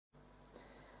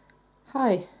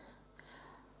Hi,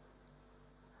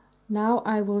 now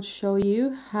I will show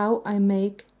you how I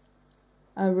make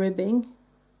a ribbing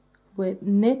with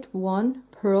knit 1,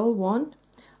 purl 1,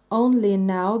 only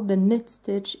now the knit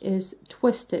stitch is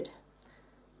twisted.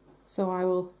 So I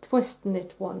will twist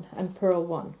knit 1 and purl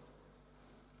 1.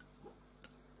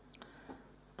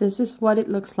 This is what it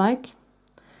looks like,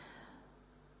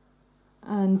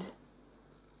 and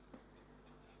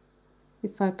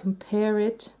if I compare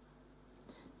it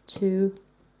to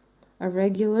a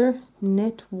regular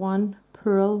knit 1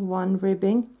 purl 1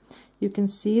 ribbing, you can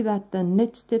see that the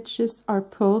knit stitches are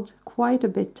pulled quite a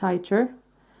bit tighter,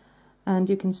 and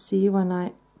you can see when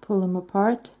I pull them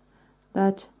apart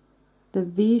that the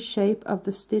V shape of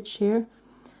the stitch here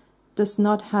does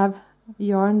not have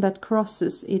yarn that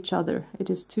crosses each other. It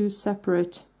is two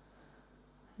separate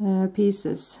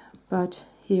pieces, but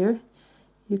here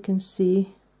you can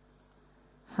see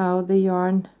how the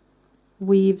yarn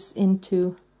weaves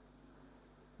into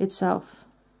itself.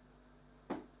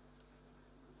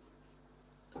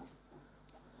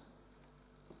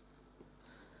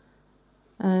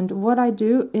 And what I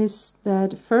do is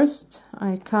that first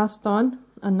I cast on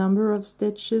a number of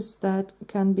stitches that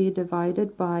can be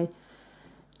divided by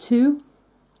 2,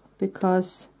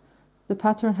 because the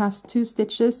pattern has 2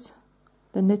 stitches,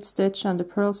 the knit stitch and the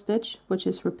purl stitch, which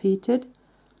is repeated.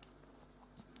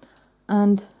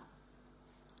 And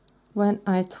when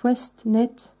I twist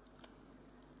knit,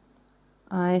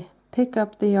 I pick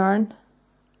up the yarn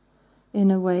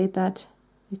in a way that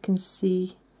you can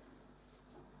see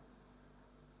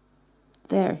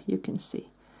there, you can see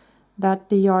that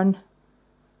the yarn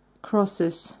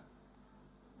crosses,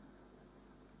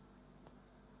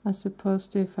 as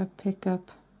opposed to if I pick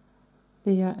up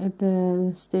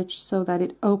the stitch so that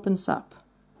it opens up.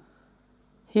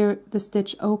 Here the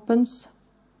stitch opens,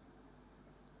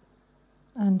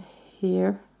 and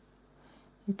here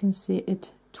you can see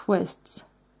it twists.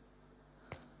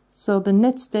 So the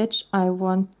knit stitch I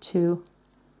want to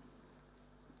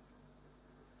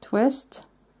twist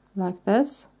like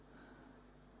this,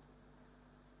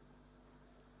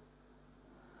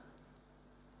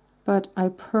 but I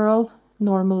purl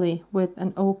normally with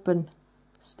an open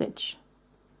stitch,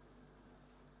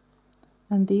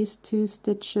 and these 2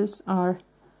 stitches are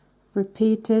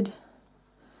repeated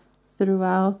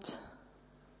throughout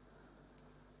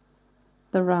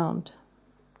the round.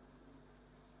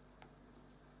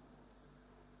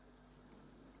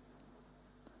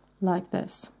 Like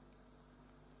this.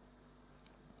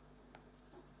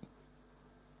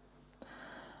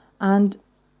 And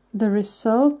the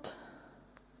result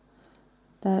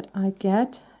that I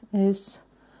get is,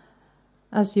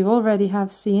 as you already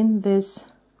have seen,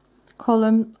 this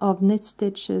column of knit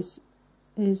stitches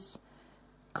is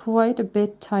quite a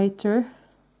bit tighter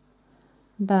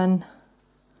than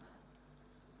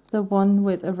the one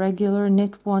with a regular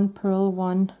knit 1 purl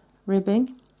 1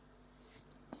 ribbing.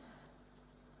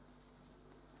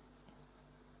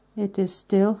 It is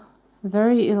still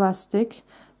very elastic,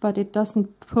 but it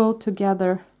doesn't pull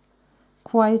together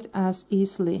quite as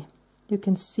easily. You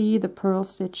can see the purl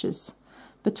stitches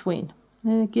between,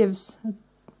 and it gives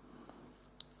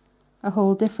a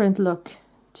whole different look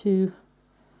to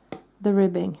the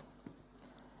ribbing.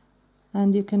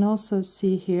 And you can also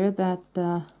see here that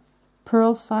the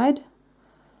purl side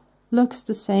looks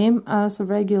the same as a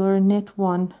regular knit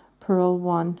 1 purl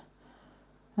 1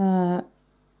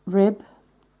 rib,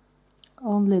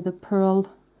 only the purl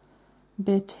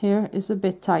bit here is a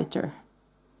bit tighter.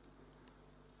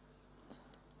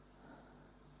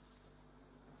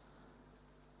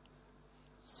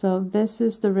 So this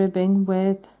is the ribbing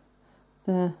with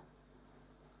the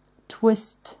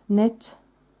twist knit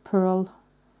purl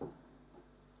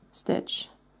stitch.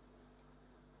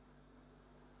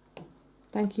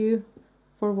 Thank you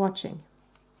for watching.